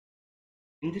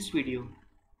In this video,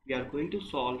 we are going to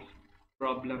solve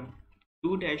problem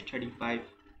 2-35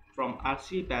 from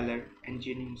RC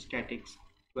Hibbeler Statics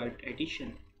 12th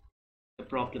edition. The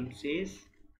problem says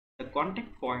the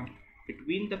contact point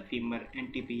between the femur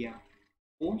and tibia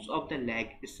bones of the leg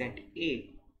is at A.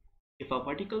 If a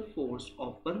vertical force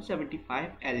of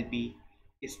 175 lb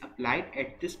is applied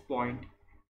at this point,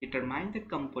 determine the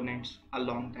components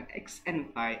along the x and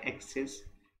y axis.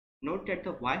 Note that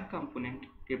the y component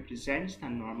represents the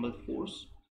normal force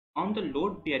on the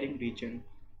load-bearing region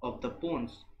of the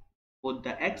bones. Both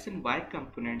the x and y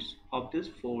components of this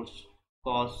force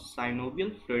cause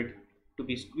synovial fluid to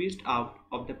be squeezed out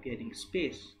of the bearing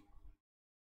space.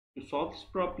 To solve this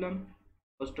problem,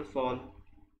 first of all,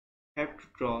 I have to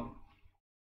draw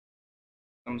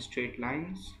some straight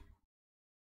lines.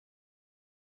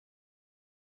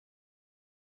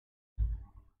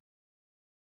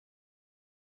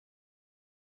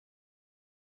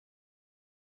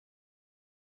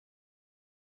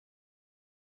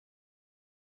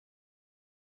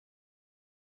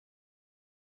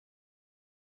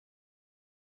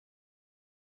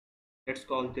 Let's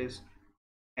call this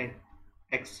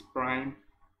x prime,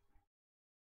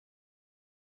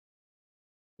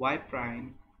 y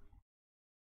prime.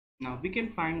 Now we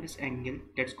can find this angle,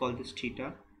 let's call this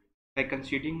theta, by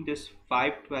considering this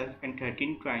 5, 12 and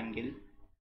 13 triangle.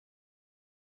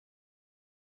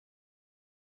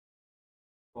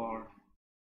 For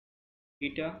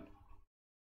theta,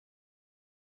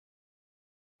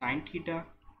 sin theta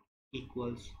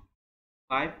equals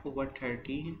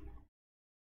 5/13,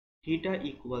 theta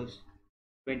equals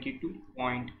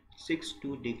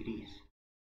 22.62 degrees.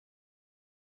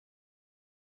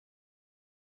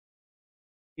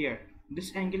 Here,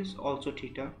 this angle is also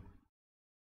theta.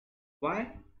 Why?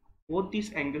 Both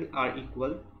these angles are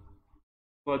equal.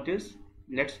 For this,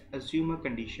 let's assume a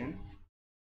condition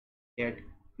that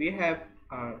we have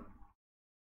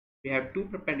two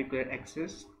perpendicular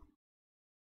axes,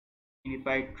 and if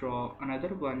I draw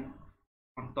another one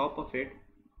on top of it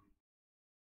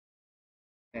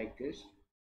like this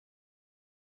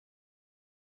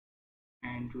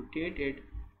and rotate it,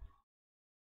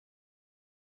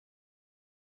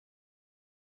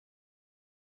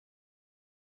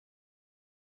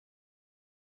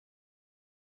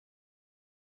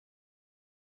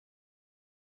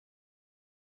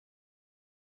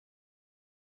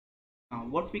 now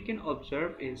what we can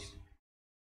observe is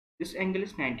this angle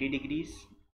is 90 degrees.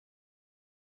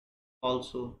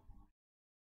 Also,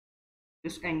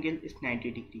 this angle is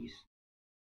 90 degrees.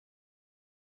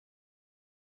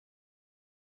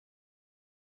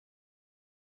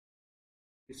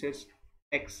 This is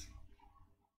x,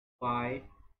 y,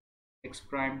 x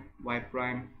prime, y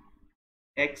prime,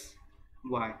 x,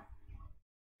 y.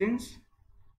 Since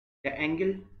the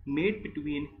angle made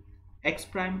between x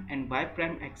prime and y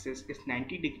prime axis is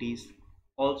 90 degrees,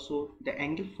 also the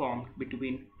angle formed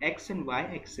between x and y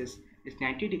axis is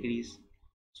 90 degrees.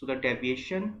 So the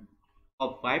deviation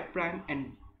of y prime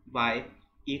and y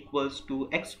equals to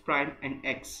x prime and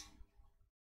x.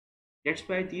 That's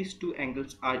why these two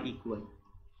angles are equal.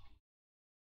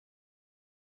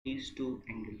 These two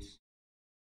angles.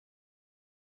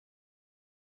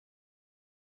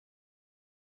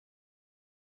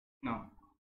 Now,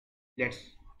 let's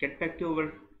get back to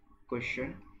our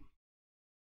question.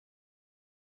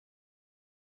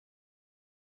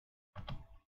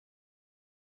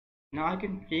 Now I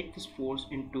can break this force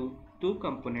into two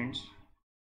components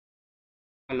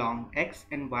along x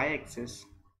and y axis.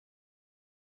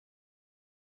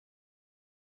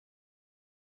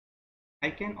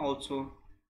 I can also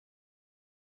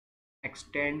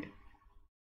extend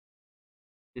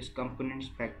these components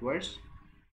backwards.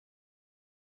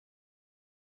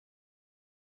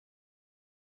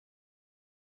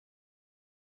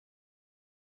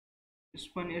 This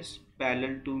one is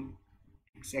parallel to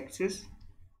x-axis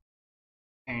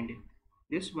and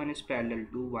this one is parallel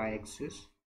to y-axis.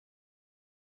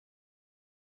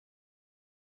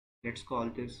 Let's call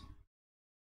this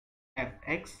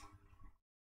fx,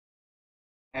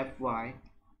 fy,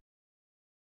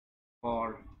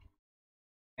 or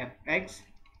fx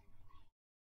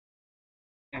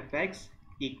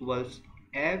equals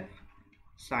f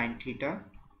sin theta.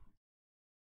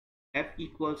 F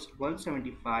equals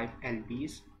 175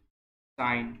 lbs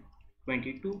sine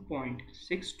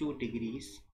 22.62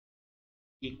 degrees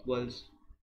equals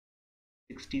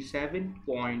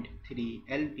 67.3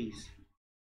 lbs.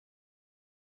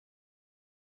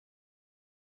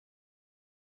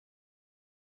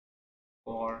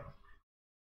 For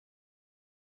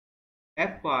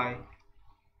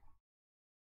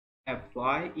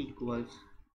Fy equals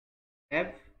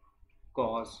F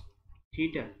cos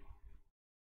theta.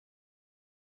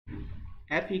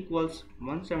 F equals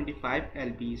 175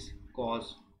 lbs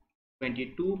cos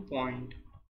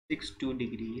 22.62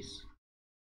 degrees.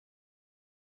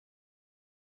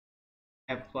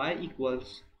 Fy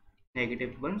equals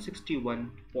negative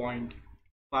 161.54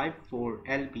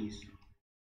 lbs.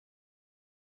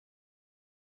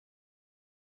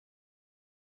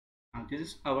 Now this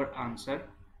is our answer.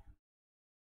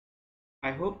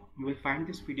 I hope you will find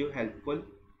this video helpful.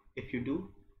 If you do,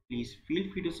 please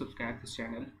feel free to subscribe this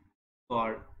channel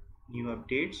for new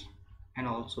updates and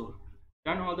also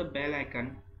turn on the bell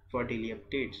icon for daily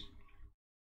updates.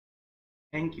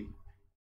 Thank you.